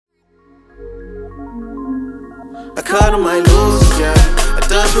I cut on my lose, yeah. I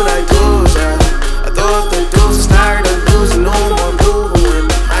does what I do, yeah. I throw up the deuces, tired of losing, no more booing.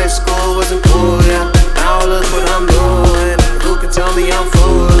 High school wasn't cool, yeah. Now look what I'm doing. Who can tell me I'm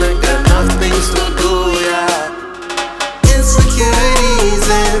fooling? Got enough things to do, yeah. Insecurities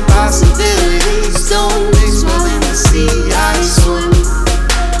and possibilities don't mix well in the sea. I swim.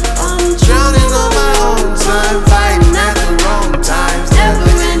 I'm drowning on my own time, fighting at the wrong times. Never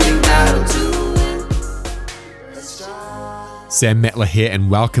ending battle to win. Let's try. Sam Matler here, and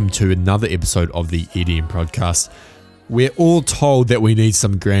welcome to another episode of the EDM podcast. We're all told that we need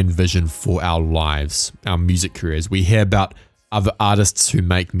some grand vision for our lives, our music careers. We hear about other artists who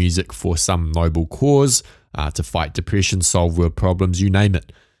make music for some noble cause, to fight depression, solve world problems, you name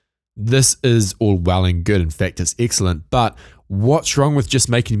it. This is all well and good. In fact, it's excellent. But what's wrong with just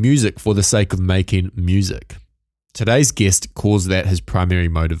making music for the sake of making music? Today's guest calls that his primary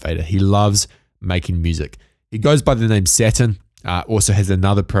motivator. He loves making music. He goes by the name Saturn, also has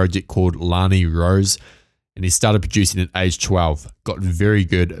another project called Lani Rose, and he started producing at age 12. Got very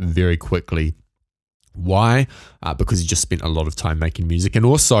good very quickly. Why? Because he just spent a lot of time making music, and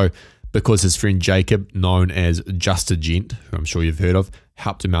also because his friend Jacob, known as Just a Gent, who I'm sure you've heard of,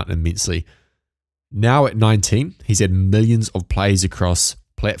 helped him out immensely. Now at 19, he's had millions of plays across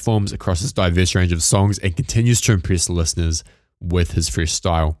platforms, across his diverse range of songs, and continues to impress listeners with his fresh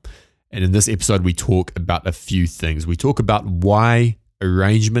style. And in this episode, we talk about a few things. We talk about why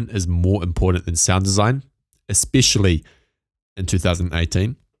arrangement is more important than sound design, especially in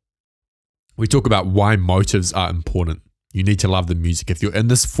 2018. We talk about why motives are important. You need to love the music. If you're in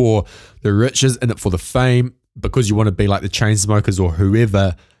this for the riches, in it for the fame, because you want to be like the Chainsmokers or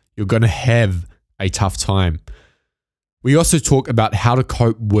whoever, you're going to have a tough time. We also talk about how to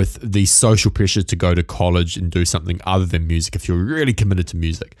cope with the social pressure to go to college and do something other than music if you're really committed to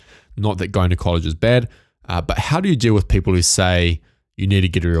music. Not that going to college is bad, but how do you deal with people who say you need to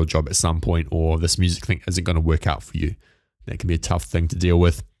get a real job at some point, or this music thing isn't going to work out for you? That can be a tough thing to deal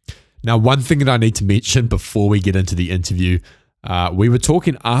with. Now, one thing that I need to mention before we get into the interview, we were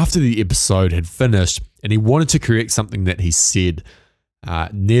talking after the episode had finished, and he wanted to correct something that he said.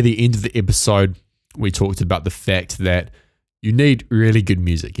 Near the end of the episode, we talked about the fact that you need really good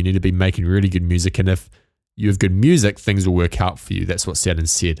music. You need to be making really good music, and if you have good music, things will work out for you. That's what Saturn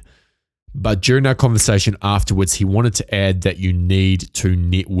said. But during our conversation afterwards, he wanted to add that you need to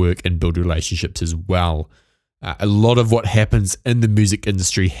network and build relationships as well. A lot of what happens in the music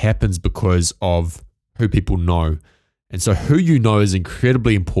industry happens because of who people know. And so who you know is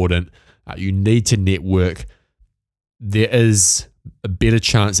incredibly important. You need to network. There is a better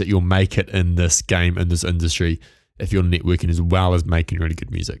chance that you'll make it in this game, in this industry, if you're networking as well as making really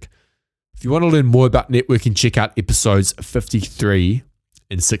good music. If you want to learn more about networking, check out episodes 53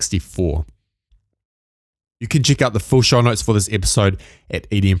 and 64. You can check out the full show notes for this episode at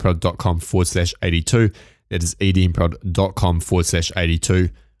edmprod.com/82. That is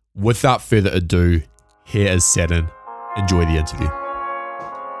edmprod.com/82. Without further ado, here is Saturn. Enjoy the interview.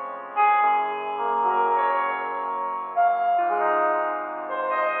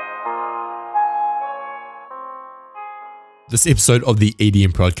 This episode of the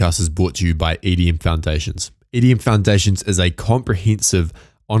EDM podcast is brought to you by EDM Foundations. EDM Foundations is a comprehensive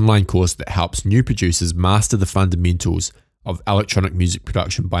online course that helps new producers master the fundamentals of electronic music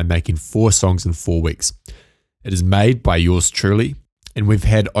production by making 4 songs in 4 weeks. It is made by yours truly, and we've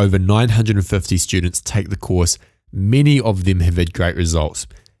had over 950 students take the course. Many of them have had great results.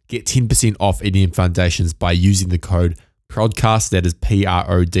 Get 10% off EDM Foundations by using the code PRODCAST, that is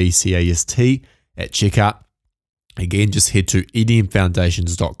PRODCAST, at checkout. Again, just head to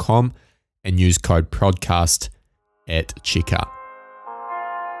edmfoundations.com and use code PRODCAST at checkout.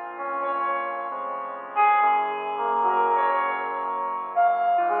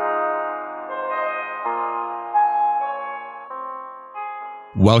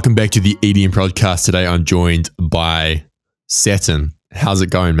 Welcome back to the EDM podcast. Today I'm joined by Saturn. How's it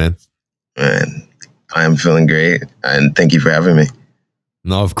going, man? Man, I am feeling great, and thank you for having me.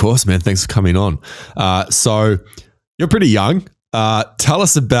 No, of course, man. Thanks for coming on. So you're pretty young. Tell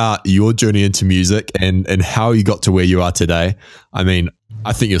us about your journey into music and how you got to where you are today. I mean,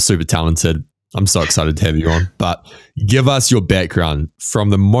 I think you're super talented. I'm so excited to have you on. But give us your background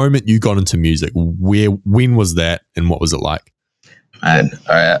from the moment you got into music. When was that, and what was it like? Man,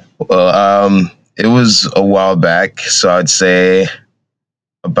 all right. Well, it was a while back. So I'd say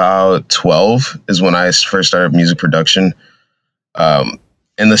about 12 is when I first started music production.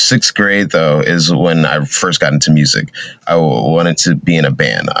 In the 6th grade, though, is when I first got into music. I wanted to be in a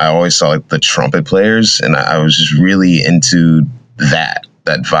band. I always saw like the trumpet players, and I was just really into that.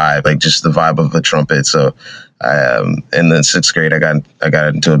 that vibe, like just the vibe of a trumpet. So in the 6th grade, I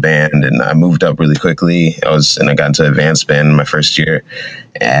got into a band, and I moved up really quickly. I got into advanced band in my first year,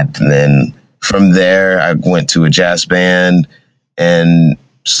 and then from there I went to a jazz band, and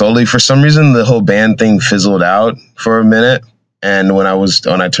slowly, for some reason, the whole band thing fizzled out for a minute. And when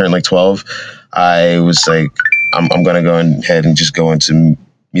I turned like 12, I was like, I'm gonna go ahead and just go into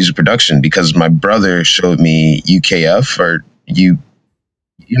music production, because my brother showed me UKF, or you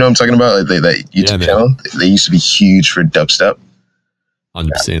know what I'm talking about? Like that YouTube channel. They used to be huge for dubstep.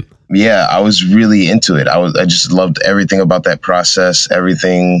 100%. Yeah, I was really into it. I just loved everything about that process,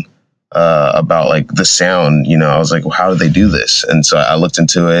 everything about like the sound. You know, I was like, well, how do they do this? And so I looked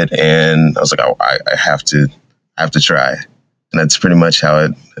into it, and I was like, I have to try. And that's pretty much how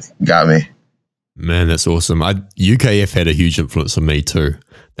it got me. Man, that's awesome. UKF had a huge influence on me too.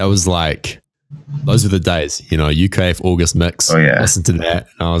 That was like, those were the days, you know, UKF August mix. Oh yeah. Listen to that,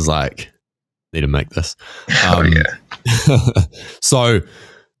 and I was like, need to make this. Oh yeah. So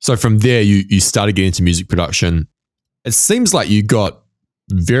from there, you started getting into music production. It seems like you got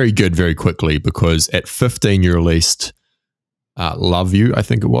very good very quickly, because at 15 you released Love You, I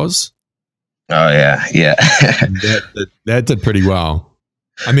think it was. Oh yeah. that did pretty well.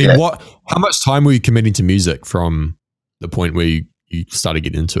 I mean, how much time were you committing to music from the point where you started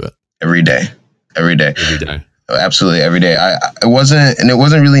getting into it? Every day. Absolutely every day. It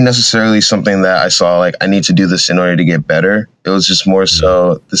wasn't really necessarily something that I saw like I need to do this in order to get better. It was just more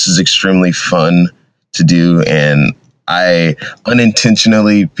so, this is extremely fun to do, and I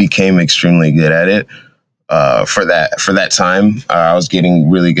unintentionally became extremely good at it. For that time, I was getting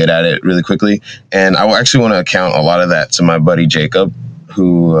really good at it really quickly, and I actually want to account a lot of that to my buddy Jacob,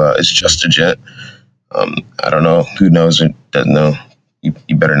 who is just a gent. I don't know who knows or doesn't know.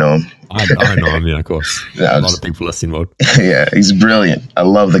 You better know him. I know him, yeah, of course. Yeah, a lot of people listening would. Yeah, he's brilliant. I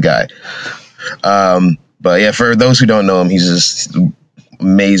love the guy. But yeah, for those who don't know him, he's just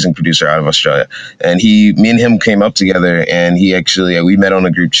amazing producer out of Australia. And me and him came up together, and we met on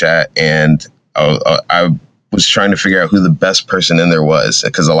a group chat, and I was trying to figure out who the best person in there was,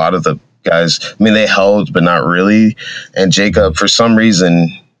 because a lot of the guys, I mean, they held, but not really. And Jacob, for some reason,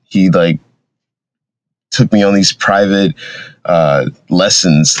 he like took me on these private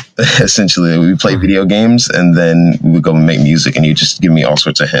lessons. Essentially, we play video games, and then we would go and make music, and he'd just give me all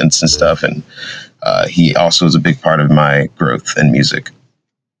sorts of hints and stuff. And he also was a big part of my growth in music.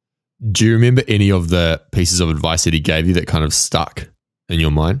 Do you remember any of the pieces of advice that he gave you that kind of stuck in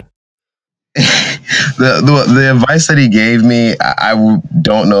your mind? The advice that he gave me, I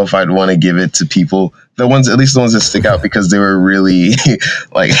don't know if I'd want to give it to people. At least the ones that stick out, because they were really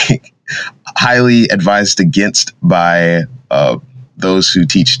like highly advised against by those who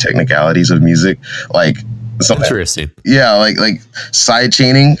teach technicalities of music. Like interesting. Yeah, like side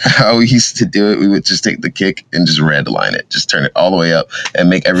chaining. How we used to do it, we would just take the kick and just red line it, just turn it all the way up and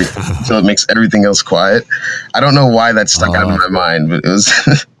make everything so it makes everything else quiet. I don't know why that stuck out of my mind, but it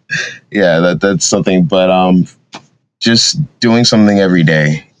was. Yeah, that's something. But just doing something every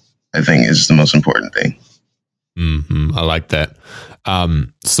day, I think, is the most important thing. Mm-hmm. I like that.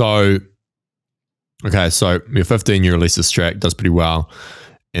 So you're 15, you release this track, does pretty well.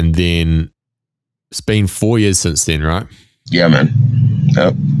 And then it's been 4 years since then, right? Yeah, man.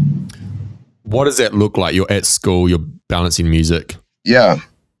 Yep. What does that look like? You're at school, you're balancing music. Yeah.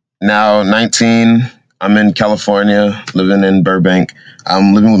 Now 19, I'm in California, living in Burbank.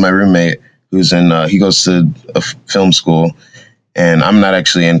 I'm living with my roommate, who's he goes to a film school, and I'm not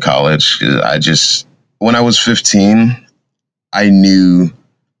actually in college. When I was 15, I knew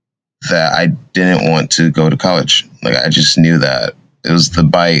that I didn't want to go to college. Like, I just knew that. It was the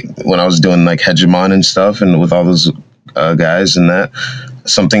bite when I was doing like Hegemon and stuff, and with all those guys and that,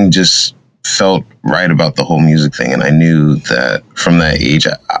 something just felt right about the whole music thing. And I knew that from that age,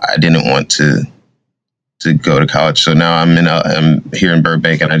 I didn't want to go to college. So now I'm here in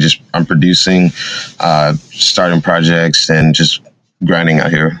Burbank, and I'm producing, starting projects, and just grinding out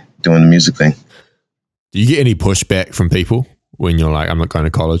here doing the music thing. Do you get any pushback from people when you're like, I'm not going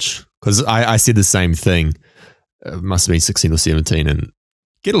to college? Because I said the same thing. It must have been 16 or 17, and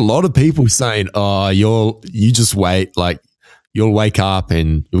get a lot of people saying, oh, you just wait, like you'll wake up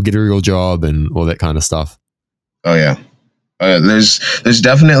and you'll get a real job and all that kind of stuff. Oh yeah. There's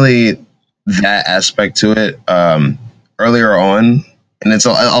definitely that aspect to it earlier on, and it's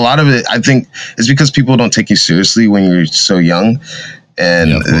a lot of it, I think, is because people don't take you seriously when you're so young,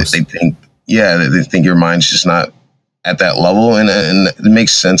 and they think your mind's just not at that level, and it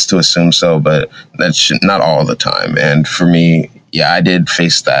makes sense to assume so, but that's not all the time. And for me, yeah, I did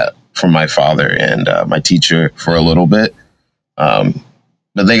face that from my father and my teacher for a little bit,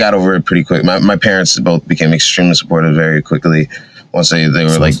 but they got over it pretty quick. My parents both became extremely supportive very quickly once they were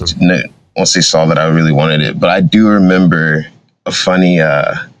That's like, awesome. once they saw that I really wanted it. But I do remember a funny,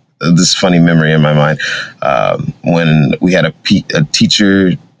 this funny memory in my mind when we had a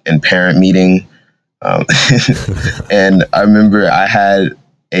teacher and parent meeting. And I remember I had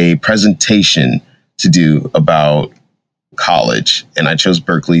a presentation to do about college, and I chose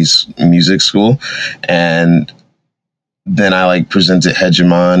Berkeley's music school. And then I like presented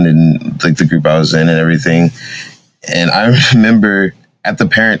Hegemon and like the group I was in and everything. And I remember at the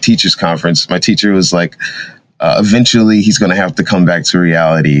parent teachers conference, my teacher was like, eventually he's going to have to come back to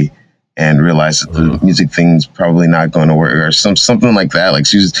reality and realize that the music thing's probably not going to work, or something like that. Like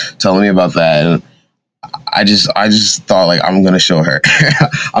she was telling me about that. And I just thought like, I'm going to show her.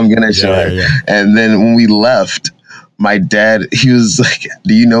 I'm going to show her. Yeah. And then when we left, my dad, he was like,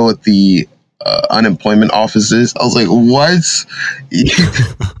 do you know what the unemployment office is? I was like, what?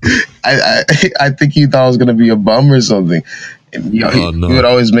 I think he thought I was going to be a bum or something. And, you know, he would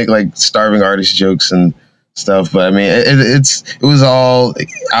always make like starving artist jokes and stuff. But I mean, it was all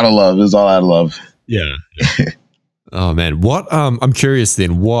out of love. It was all out of love. Yeah. Oh man. What, I'm curious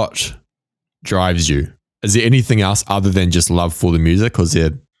then, what drives you? Is there anything else other than just love for the music? Because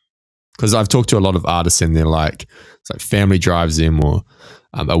I've talked to a lot of artists and they're like, it's like family drives them, or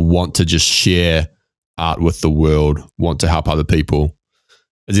I want to just share art with the world, want to help other people.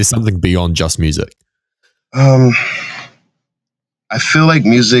 Is there something beyond just music? I feel like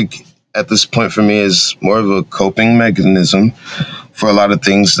music at this point for me is more of a coping mechanism for a lot of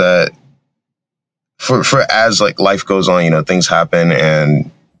things that for as like life goes on, you know, things happen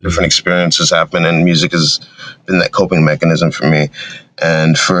and different experiences happen, and music has been that coping mechanism for me.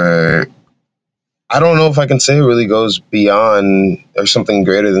 And I don't know if I can say it really goes beyond or something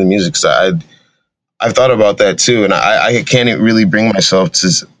greater than music. So I've thought about that too. And I can't really bring myself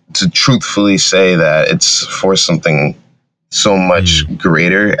to truthfully say that it's for something so much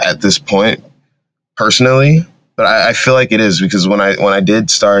greater at this point personally. But I feel like it is, because when I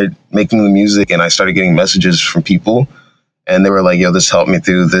did start making the music and I started getting messages from people and they were like, yo, this helped me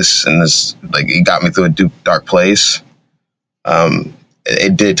through this, and this, like, it got me through a dark place.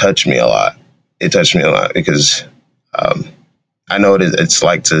 It did touch me a lot. It touched me a lot because I know what it's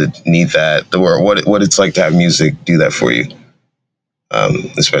like to need that, what it's like to have music do that for you.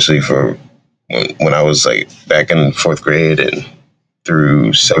 Especially for when I was like back in 4th grade and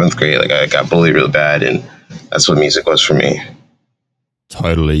through 7th grade, like I got bullied real bad, and that's what music was for me.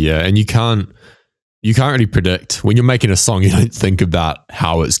 Totally, yeah. And you can't really predict when you're making a song. You don't think about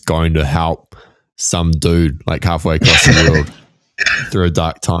how it's going to help some dude like halfway across the world through a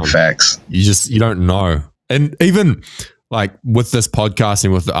dark time. Facts. You don't know. And even like with this podcast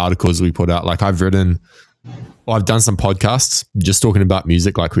and with the articles we put out, like I've done some podcasts just talking about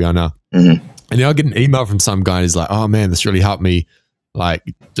music like we are now. Mm-hmm. And then I'll get an email from some guy who's like, oh man, this really helped me like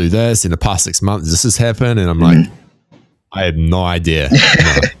do this in the past 6 months. This has happened. And I'm like, I had no idea.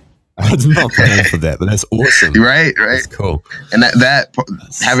 I was not planning for that, but that's awesome. Right. That's cool. And that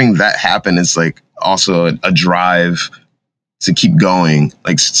having that happen is like also a drive to keep going,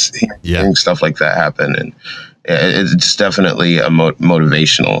 like hearing stuff like that happen. And it's definitely a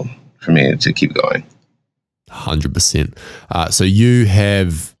motivational for me to keep going. 100%. So you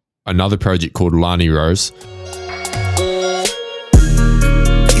have another project called Lani Rose.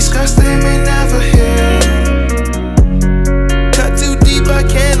 These scars they may never heal. Cut too deep, I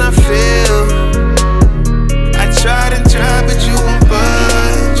cannot feel. I tried and tried, but you won't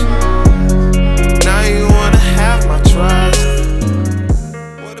budge. Now you wanna have my trust.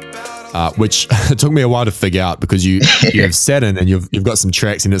 Which it took me a while to figure out, because you have Saturn and you've got some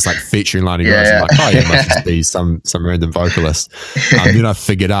tracks and it's like featuring Lani Rose. I'm like, oh yeah, it must just be some random vocalist. Then I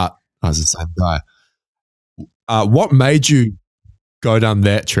figured out I was the same guy. What made you go down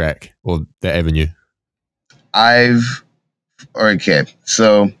that track or that avenue?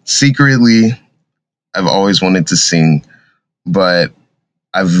 So secretly, I've always wanted to sing, but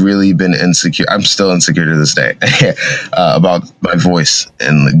I've really been insecure. I'm still insecure to this day about my voice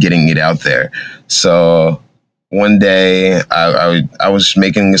and getting it out there. So one day I was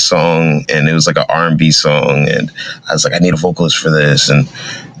making a song, and it was like an R&B song, and I was like, I need a vocalist for this. And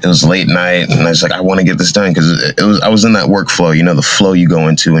it was late night, and I was like, I want to get this done, because I was in that workflow, you know, the flow you go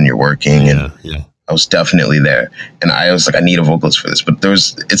into when you're working. And I was definitely there. And I was like, I need a vocalist for this. But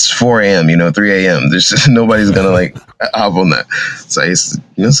it's 4 a.m., 3 a.m. There's just nobody's going to like hop on that. So I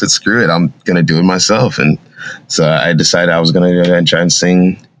said, screw it. I'm going to do it myself. And so I decided I was going to go ahead and try and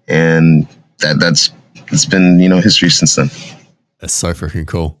sing. And it's been, history since then. That's so freaking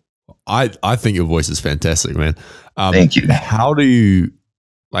cool. I think your voice is fantastic, man. Thank you. How do you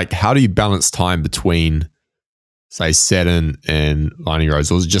like, how do you balance time between, say, Saturn and Lining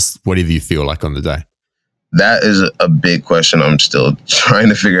Roads, or is it just whatever you feel like on the day? That is a big question I'm still trying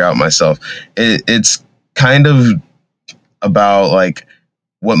to figure out myself. It's kind of about like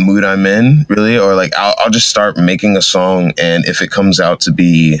what mood I'm in, really, or like I'll just start making a song, and if it comes out to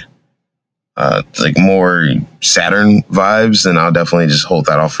be like more Saturn vibes, then I'll definitely just hold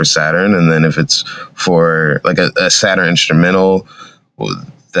that off for Saturn. And then if it's for like a Saturn instrumental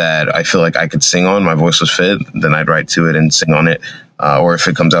that I feel like I could sing on, my voice was fit, then I'd write to it and sing on it. Or if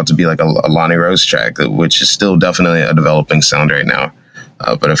it comes out to be like a Lonnie Rose track, which is still definitely a developing sound right now.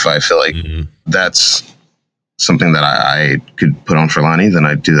 But if I feel like that's something that I could put on for Lonnie, then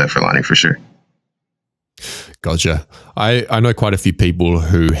I'd do that for Lonnie for sure. Gotcha. I know quite a few people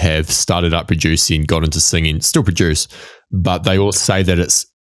who have started up producing, got into singing, still produce, but they all say that it's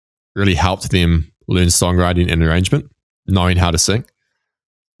really helped them learn songwriting and arrangement, knowing how to sing.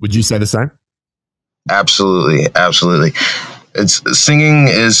 Would you say the same? Absolutely.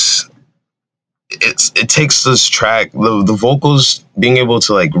 It takes this track, the vocals, being able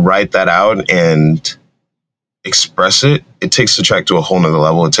to like write that out and express it takes the track to a whole nother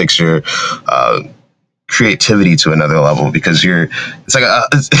level. It takes your creativity to another level, because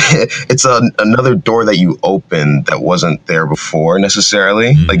it's another door that you open that wasn't there before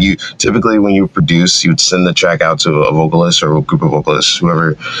necessarily. Like you typically, when you produce, you would send the track out to a vocalist or a group of vocalists,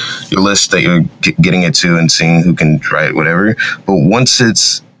 whoever your list that you're getting it to, and seeing who can write whatever. But once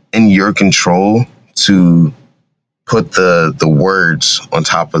it's in your control to put the words on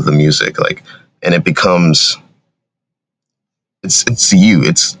top of the music, like, and it becomes, it's you.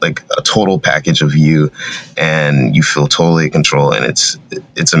 It's like a total package of you, and you feel totally in control, and it's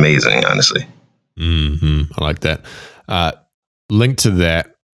amazing, honestly. I like that. Linked to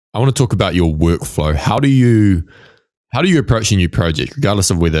that, I want to talk about your workflow. How do you approach a new project,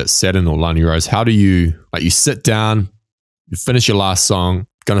 regardless of whether it's Saturn or Lonnie Rose? How do you, like, you sit down, you finish your last song,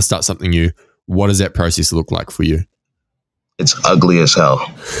 going to start something new? What does that process look like for you? It's ugly as hell.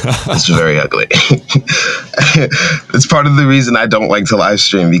 It's very ugly. It's part of the reason I don't like to live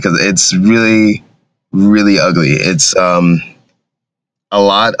stream, because it's really, really ugly. It's a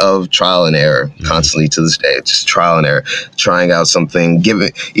lot of trial and error constantly to this day. Just trial and error, trying out something,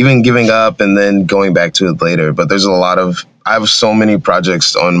 giving up, and then going back to it later. But there's I have so many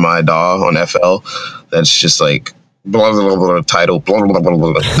projects on my DAW on FL that's just like blah blah blah, blah title blah blah blah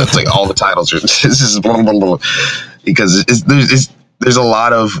blah. That's like all the titles are. This is blah blah blah, because there's a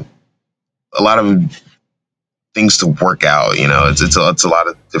lot of things to work out. You know, it's a lot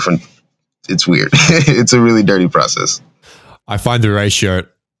of different. It's weird. It's a really dirty process. I find the ratio,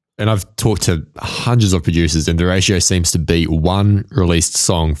 and I've talked to hundreds of producers, and the ratio seems to be one released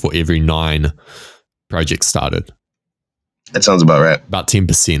song for every 9 projects started. That sounds about right. About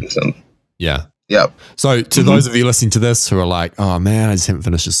 10%. Yeah. Yep. So to those of you listening to this who are like, oh man, I just haven't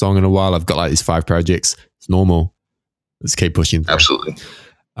finished a song in a while, I've got like these 5 projects. It's normal. Let's keep pushing through. Absolutely.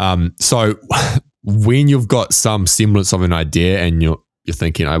 So when you've got some semblance of an idea and you're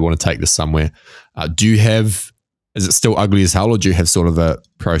thinking, I want to take this somewhere, is it still ugly as hell, or do you have sort of a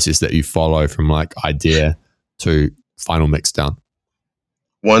process that you follow from like idea to final mix down?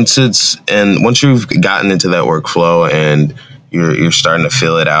 Once you've gotten into that workflow and you're starting to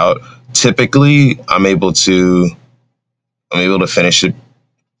feel it out, typically I'm able to finish it.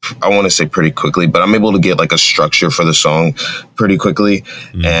 I want to say pretty quickly, but I'm able to get like a structure for the song pretty quickly,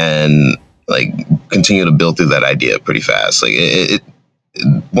 and like continue to build through that idea pretty fast. Like it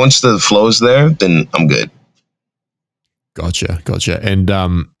once the flow is there, then I'm good. Gotcha. And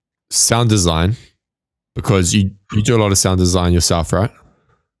sound design, because you do a lot of sound design yourself, right?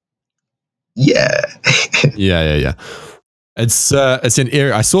 Yeah. Yeah. It's an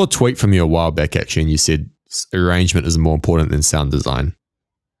area. I saw a tweet from you a while back, actually, and you said arrangement is more important than sound design,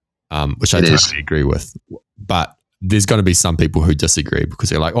 which I totally agree with. But there's going to be some people who disagree, because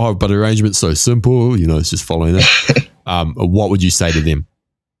they're like, oh, but arrangement's so simple, you know, it's just following it. What would you say to them?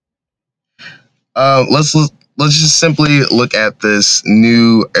 Let's just simply look at this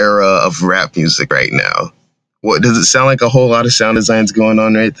new era of rap music right now. What does it sound like? A whole lot of sound designs going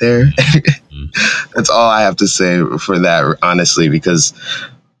on right there. That's all I have to say for that, honestly, because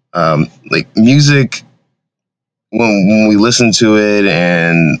like music, when we listen to it,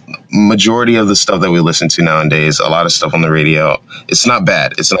 and majority of the stuff that we listen to nowadays, a lot of stuff on the radio, it's not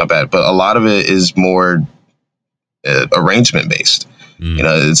bad, but a lot of it is more arrangement based. You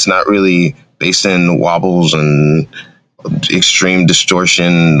know, it's not really based in wobbles and extreme distortion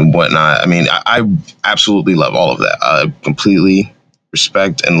and whatnot. I mean, I absolutely love all of that. I completely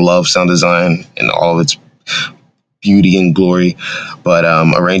respect and love sound design and all of its beauty and glory, but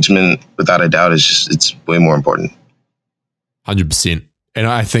arrangement, without a doubt, is just, it's way more important. 100%. And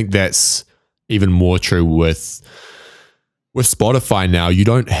I think that's even more true with Spotify now.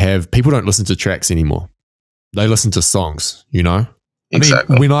 People don't listen to tracks anymore. They listen to songs, you know?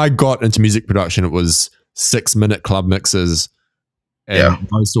 Exactly. I mean, when I got into music production, it was 6-minute club mixes, and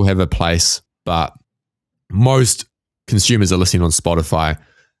those still have a place, but most consumers are listening on Spotify.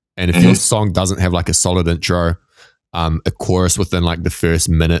 And if your song doesn't have like a solid intro, a chorus within like the first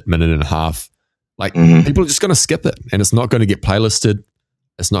minute and a half, like people are just going to skip it, and it's not going to get playlisted.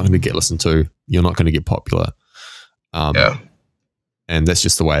 It's not going to get listened to. You're not going to get popular. And that's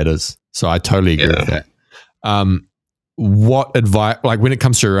just the way it is. So I totally agree with that. What advice, like when it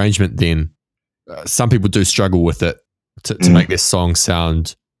comes to arrangement, then some people do struggle with it to make their song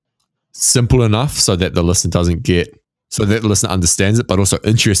sound simple enough so that the listener understands it, but also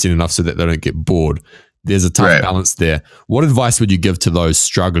interesting enough so that they don't get bored. There's a tough balance there. What advice would you give to those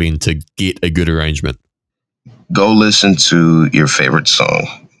struggling to get a good arrangement? Go listen to your favorite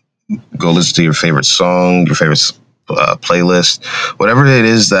song. Go listen to your favorite song, your favorite playlist, whatever it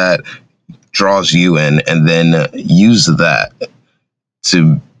is that draws you in, and then use that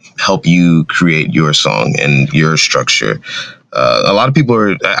to help you create your song and your structure. A lot of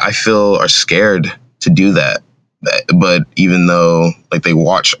people I feel are scared to do that. But even though like they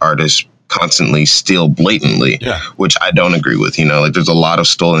watch artists constantly steal blatantly, which I don't agree with, like there's a lot of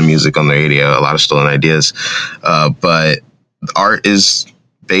stolen music on the radio, a lot of stolen ideas, but art is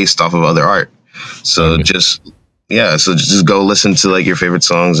based off of other art. So just go listen to like your favorite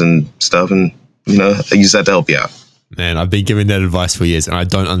songs and stuff, and use that to help you out. Man, I've been giving that advice for years, and I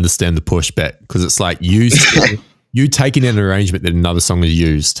don't understand the pushback, because it's like you taking an arrangement that another song is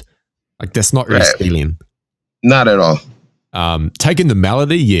used. Like that's not really stealing. Not at all. Taking the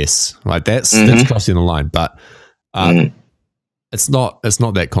melody, yes, like that's crossing the line, but it's not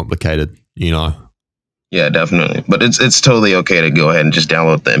that complicated, Yeah, definitely. But it's totally okay to go ahead and just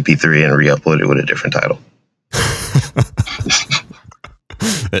download the MP3 and re-upload it with a different title.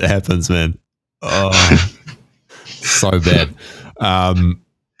 It happens, man. Oh, so bad.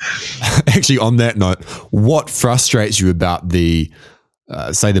 Actually, on that note, what frustrates you about the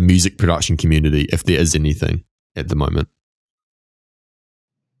music production community, if there is anything at the moment?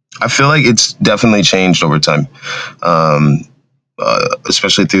 I feel like it's definitely changed over time,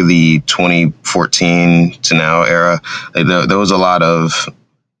 especially through the 2014 to now era. Like there was a lot of,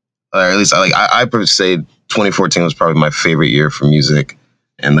 or at least I would say 2014 was probably my favorite year for music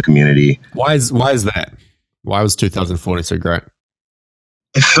and the community. Why is that? Why was 2014 so great?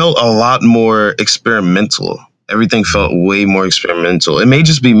 It felt a lot more experimental. Everything felt way more experimental. It may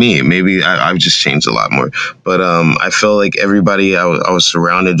just be me. Maybe I've just changed a lot more. But I felt like everybody I was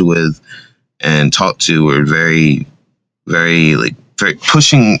surrounded with and talked to were very, very very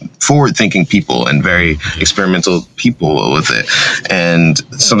pushing, forward-thinking people and very experimental people with it. And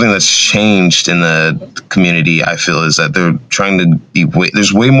something that's changed in the community, I feel, is that they're trying to be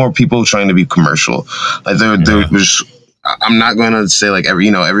there's way more people trying to be commercial. Like there's. I'm not going to say like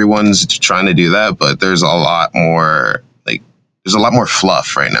everyone's trying to do that, but there's a lot more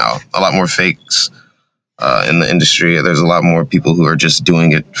fluff right now, a lot more fakes in the industry. There's a lot more people who are just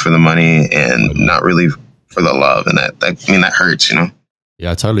doing it for the money and not really for the love, and that hurts,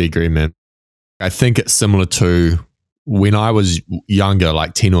 Yeah, I totally agree, man. I think it's similar to when I was younger,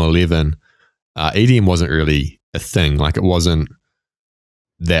 like 10 or 11. EDM wasn't really a thing. Like it wasn't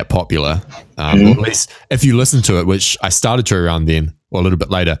that popular. Or at least if you listen to it, which I started to around then or a little bit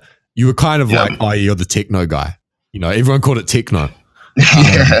later, you were kind of like, oh, you're the techno guy. Everyone called it techno.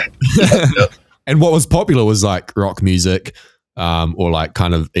 And what was popular was like rock music, or like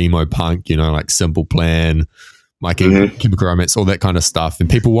kind of emo punk, like Simple Plan, My Chemical Romance, all that kind of stuff. And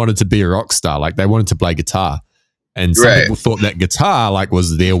people wanted to be a rock star. Like they wanted to play guitar. And some people thought that guitar like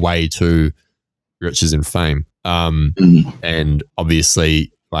was their way to riches and fame. And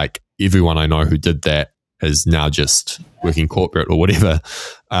obviously like everyone I know who did that is now just working corporate or whatever.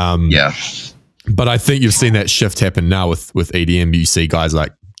 But I think you've seen that shift happen now with EDM. You see guys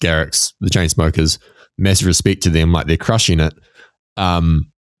like Garrix, the Chainsmokers, massive respect to them, like they're crushing it.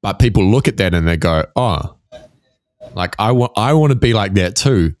 But people look at that and they go, oh, like I want to be like that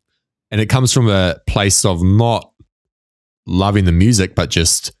too. And it comes from a place of not loving the music, but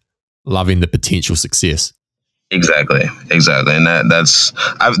just loving the potential success. Exactly. And that's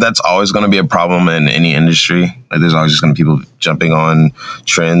always going to be a problem in any industry. Like there's always just going to be people jumping on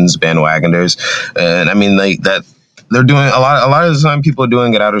trends, bandwagoners. And I mean, like they're doing a lot of the time people are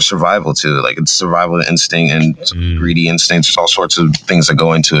doing it out of survival too. Like it's survival instinct and greedy instincts. There's all sorts of things that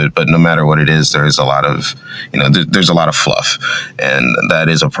go into it, but no matter what it is, there's a lot of, there's a lot of fluff, and that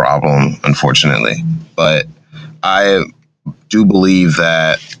is a problem, unfortunately. But I do believe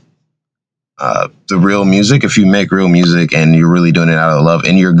that the real music, if you make real music and you're really doing it out of love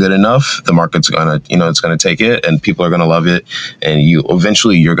and you're good enough, the market's gonna, it's gonna take it and people are gonna love it, and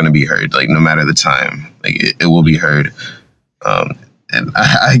you're gonna be heard, like no matter the time, like it will be heard. And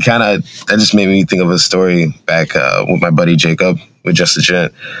that just made me think of a story back with my buddy Jacob with Just a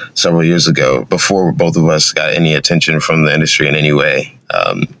Gent several years ago, before both of us got any attention from the industry in any way.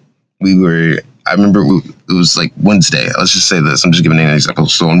 I remember it was like Wednesday. Let's just say this. I'm just giving an example.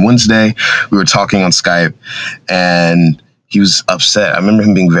 So on Wednesday, we were talking on Skype, and he was upset. I remember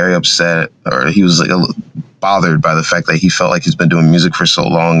him being very upset, or he was like bothered by the fact that he felt like he's been doing music for so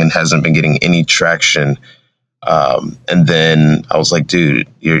long and hasn't been getting any traction. And then I was like, dude,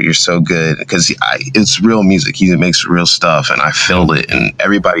 you're so good, because it's real music. He makes real stuff, and I feel it, and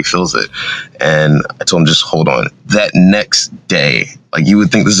everybody feels it. And I told him, just hold on. That next day, like you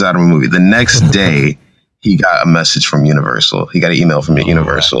would think this is out of a movie, the next day he got a message from Universal. He got an email from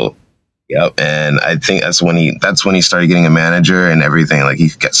Universal. Yep. And I think that's when he started getting a manager and everything. Like he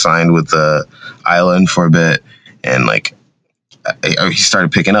got signed with the Island for a bit, and like he started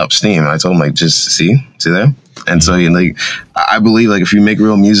picking up steam. I told him, like, just see there. And so I believe, like, if you make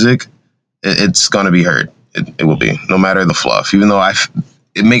real music, it's gonna be heard. It will be, no matter the fluff. Even though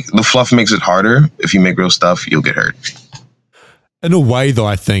the fluff makes it harder. If you make real stuff, you'll get heard. In a way, though,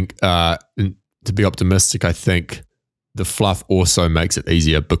 I think to be optimistic, I think the fluff also makes it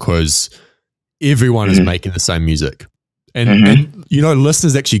easier because everyone is making the same music, and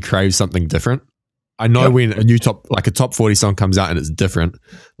listeners actually crave something different. I know when a top 40 song comes out and it's different,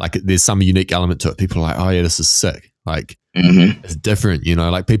 like there's some unique element to it. People are like, oh yeah, this is sick. Like it's different,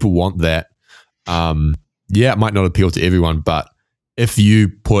 like people want that. It might not appeal to everyone, but if you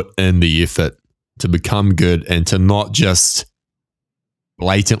put in the effort to become good and to not just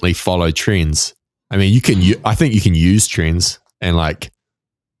blatantly follow trends, I mean, I think you can use trends and like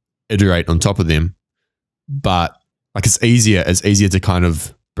iterate on top of them, but like it's easier to kind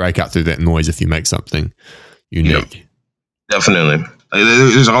of break out through that noise if you make something unique. Yep. Definitely.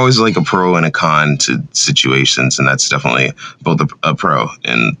 There's always like a pro and a con to situations, and that's definitely both a pro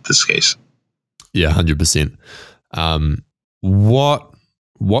in this case. Yeah, 100%.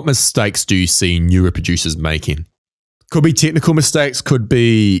 What mistakes do you see newer producers making? Could be technical mistakes, could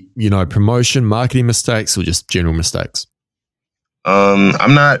be, promotion, marketing mistakes, or just general mistakes.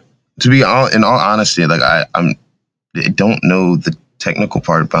 I'm not, in all honesty, like I don't know the technical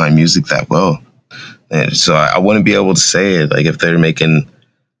part behind music that well, and so I wouldn't be able to say it. Like if they're making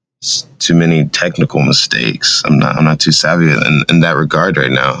too many technical mistakes, I'm not too savvy in that regard right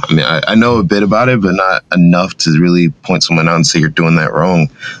now. I mean, I know a bit about it, but not enough to really point someone out and say you're doing that wrong.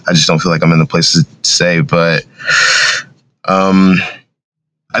 I just don't feel like I'm in the place to say. But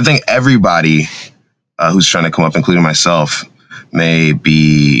I think everybody who's trying to come up, including myself, may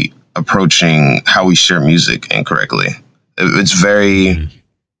be approaching how we share music incorrectly. It's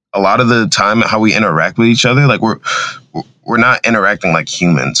a lot of the time how we interact with each other, like we're not interacting like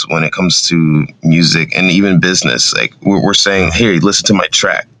humans when it comes to music and even business. Like we're saying, hey, listen to my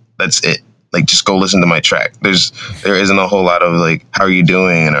track. That's it. Like, just go listen to my track. There isn't a whole lot of like, how are you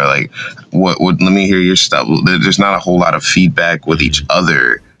doing? Or like, what let me hear your stuff. There's not a whole lot of feedback with each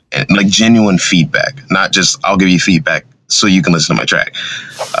other, and like genuine feedback, not just I'll give you feedback so you can listen to my track.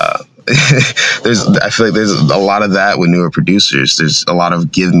 I feel like there's a lot of that with newer producers. There's a lot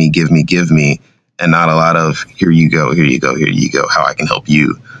of give me, and not a lot of here you go, how I can help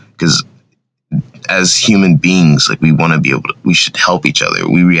you. Because as human beings, like we should help each other.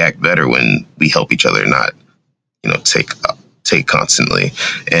 We react better when we help each other, not, take constantly.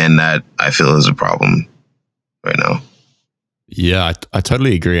 And that I feel is a problem right now. Yeah, I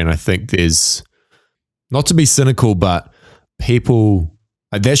totally agree. And I think there's, not to be cynical, but people,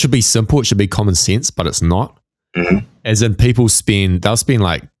 like, that should be simple. It should be common sense, but it's not. Mm-hmm. As in they'll spend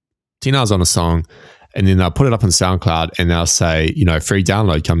like 10 hours on a song, and then they'll put it up on SoundCloud and they'll say, free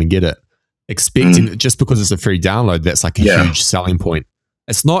download, come and get it. Expecting just because it's a free download, that's like a huge selling point.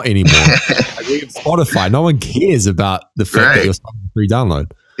 It's not anymore. Like, Spotify, no one cares about the fact that you're starting a free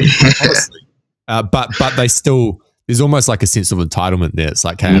download. Honestly. But they still, there's almost like a sense of entitlement there. It's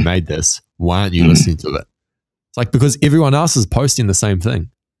like, hey, I made this. Why aren't you listening to it? It's like, because everyone else is posting the same thing.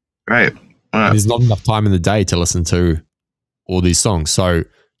 Right. There's not enough time in the day to listen to all these songs. So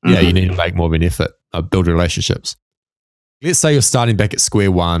you need to make more of an effort, build relationships. Let's say you're starting back at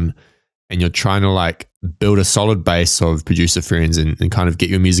square one and you're trying to like build a solid base of producer friends and kind of get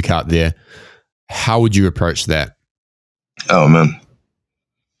your music out there, how would you approach that? Oh man.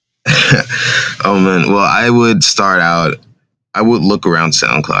 Oh man. Well, I would look around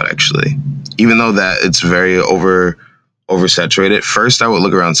SoundCloud actually. Even though that it's very oversaturated, first I would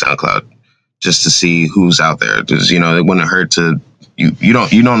look around SoundCloud just to see who's out there. Because, it wouldn't hurt to you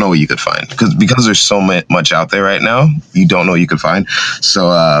don't know what you could find because there's so much out there right now. You don't know what you could find. So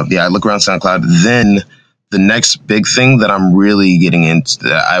I look around SoundCloud. Then the next big thing that I'm really getting into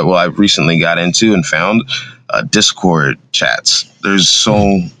that I recently got into and found Discord chats. There's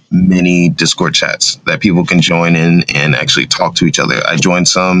so many Discord chats that people can join in and actually talk to each other. I joined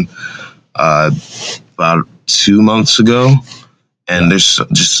some about 2 months ago, and there's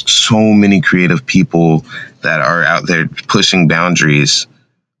just so many creative people that are out there pushing boundaries.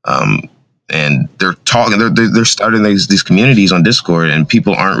 And they're talking, they're starting these communities on Discord, and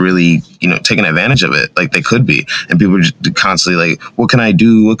people aren't really, taking advantage of it like they could be. And people are just constantly like, what can I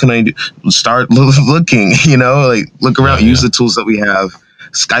do? What can I do? Start looking, look around, use the tools that we have.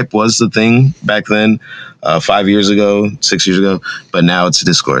 Skype was the thing back then, 5 years ago, 6 years ago, but now it's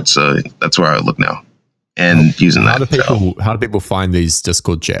Discord. So that's where I look now and using that. How do people find these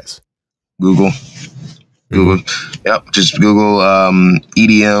Discord chats? Google. Yep. Just Google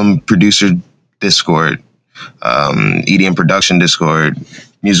EDM producer Discord, EDM production Discord,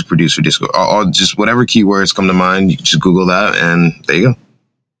 music producer Discord, all just whatever keywords come to mind. You can just Google that and there you go.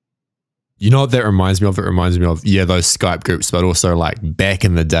 You know what that reminds me of? It reminds me of, those Skype groups, but also like back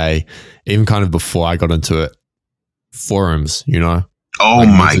in the day, even kind of before I got into it, forums, Oh like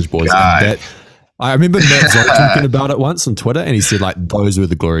my God. I remember Matt Zoll talking about it once on Twitter, and he said like those were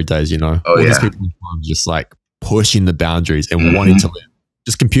the glory days, Oh, all these people just like pushing the boundaries and wanting to learn.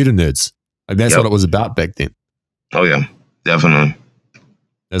 Just computer nerds. Like that's what it was about back then. Oh yeah, definitely.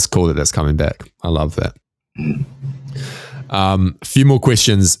 That's cool that that's coming back. I love that. A few more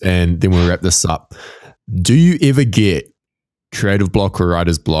questions and then we'll wrap this up. Do you ever get creative block or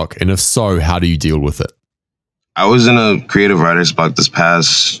writer's block? And if so, how do you deal with it? I was in a creative writer's block this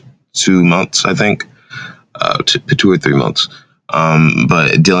past 2 months, I think, 2 or 3 months.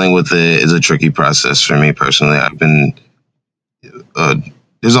 But dealing with it is a tricky process for me personally. I've been,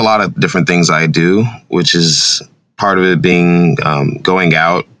 there's a lot of different things I do, which is part of it being going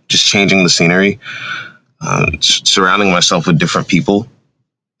out, just changing the scenery, surrounding myself with different people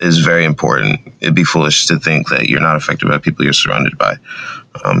is very important. It'd be foolish to think that you're not affected by people you're surrounded by.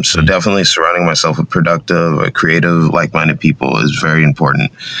 So definitely surrounding myself with productive or creative, like-minded people is very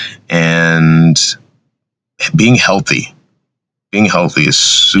important. And being healthy is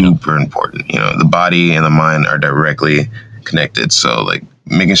super important. The body and the mind are directly connected. So like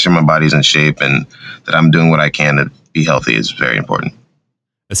making sure my body's in shape and that I'm doing what I can to be healthy is very important.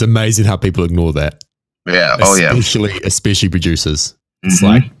 It's amazing how people ignore that. Yeah. Especially producers. It's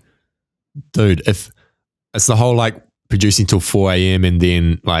like, dude, if it's the whole like producing till 4 a.m. and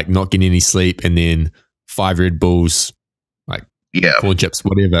then like not getting any sleep and then 5 Red Bulls, like corn chips,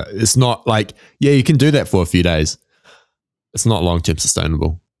 whatever. It's not like, you can do that for a few days. It's not long-term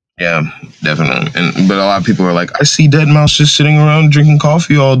sustainable. Yeah, definitely. But a lot of people are like, I see Deadmau5 just sitting around drinking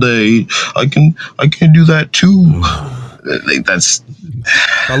coffee all day. I can do that too. Like that's.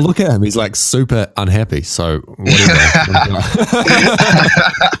 I look at him; he's like super unhappy. So whatever.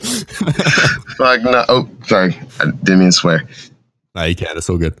 Like no, sorry, I didn't mean to swear. No, you can. It's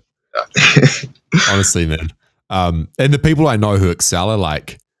all good. Honestly, man. And the people I know who excel are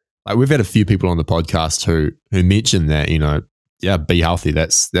like we've had a few people on the podcast who mention that be healthy.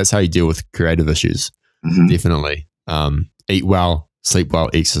 That's how you deal with creative issues. Definitely. Eat well, sleep well,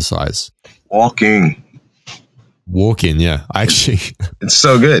 exercise. Walking, yeah. Actually, it's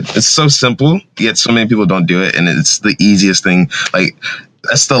so good. It's so simple, yet so many people don't do it, and it's the easiest thing. Like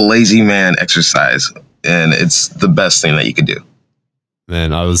that's the lazy man exercise, and it's the best thing that you could do.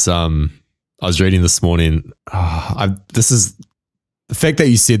 Man, I was reading this morning. This is the fact that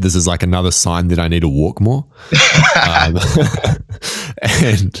you said this is like another sign that I need to walk more.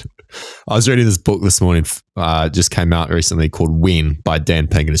 And I was reading this book this morning. Just came out recently called "When" by Dan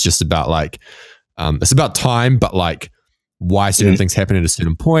Pink, and it's just about like. It's about time, but like why certain things happen at a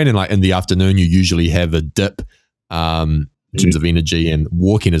certain point. And like in the afternoon, you usually have a dip in terms of energy, and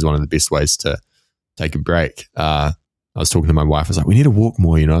walking is one of the best ways to take a break. I was talking to my wife. I was like, we need to walk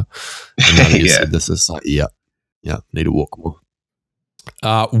more, And now that you said this, is like, need to walk more.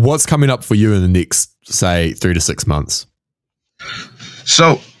 What's coming up for you in the next, say, 3 to 6 months?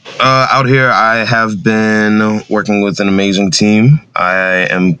 So out here, I have been working with an amazing team. I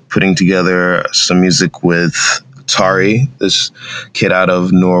am putting together some music with Tari, this kid out of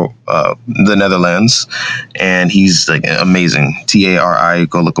the Netherlands, and he's like amazing. Tari,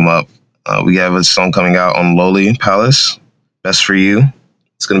 go look him up. We have a song coming out on Lowly Palace, Best for You.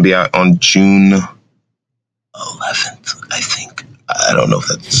 It's going to be out on June 11th, I think. I don't know if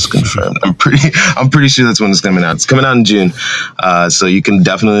that's confirmed. I'm pretty sure that's when it's coming out. It's coming out in June. So you can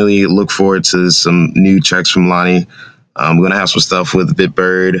definitely look forward to some new tracks from Lonnie. I'm going to have some stuff with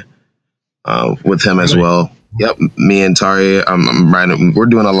Bitbird, with him as well. Yep. Me and Tari, I'm writing. We're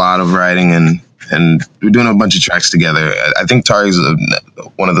doing a lot of writing and we're doing a bunch of tracks together. I think Tari's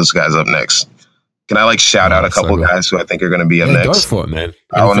one of those guys up next. Can I shout out a couple guys who I think are going to be up next? Go for it, man.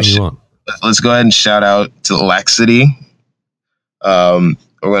 Let's go ahead and shout out to Laxity. We're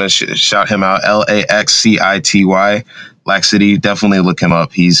going to shout him out. Laxcity. Laxity. Definitely look him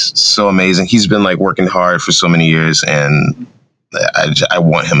up. He's so amazing. He's been working hard for so many years, and I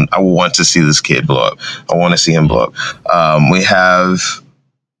want to see this kid blow up. I want to see him blow up. We have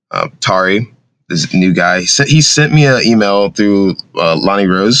Tari, this new guy. He sent me an email through Lonnie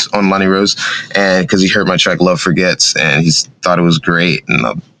Rose, and because he heard my track Love Forgets, and he thought it was great,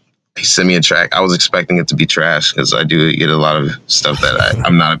 and he sent me a track. I was expecting it to be trash because I do get a lot of stuff that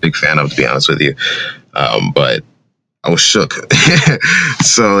I'm not a big fan of, to be honest with you. But I was shook.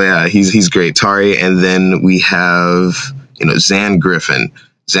 So yeah, he's great, Tari. And then we have Zan Griffin.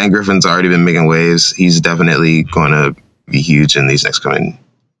 Zan Griffin's already been making waves. He's definitely going to be huge in these next coming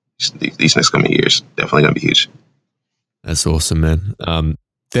years. Definitely going to be huge. That's awesome, man.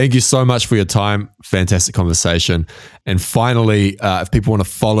 Thank you so much for your time. Fantastic conversation. And finally, if people want to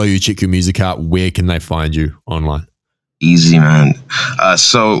follow you, check your music out, where can they find you online? Easy, man.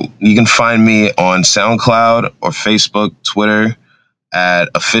 So you can find me on SoundCloud or Facebook, Twitter at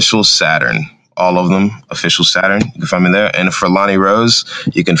Official Saturn. All of them, Official Saturn. You can find me there. And for Lonnie Rose,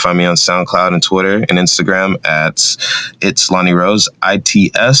 you can find me on SoundCloud and Twitter and Instagram at It's Lonnie Rose,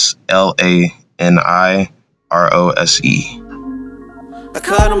 ITSLANIROSE. I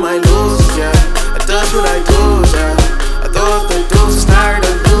cut on my lose, yeah. I does what I do, yeah. I thought the dudes was tired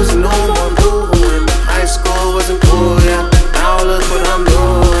of losing, no more booing. High school wasn't cool, yeah. Now look what I'm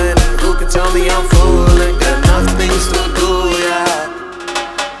doing. Who can tell me I'm fool?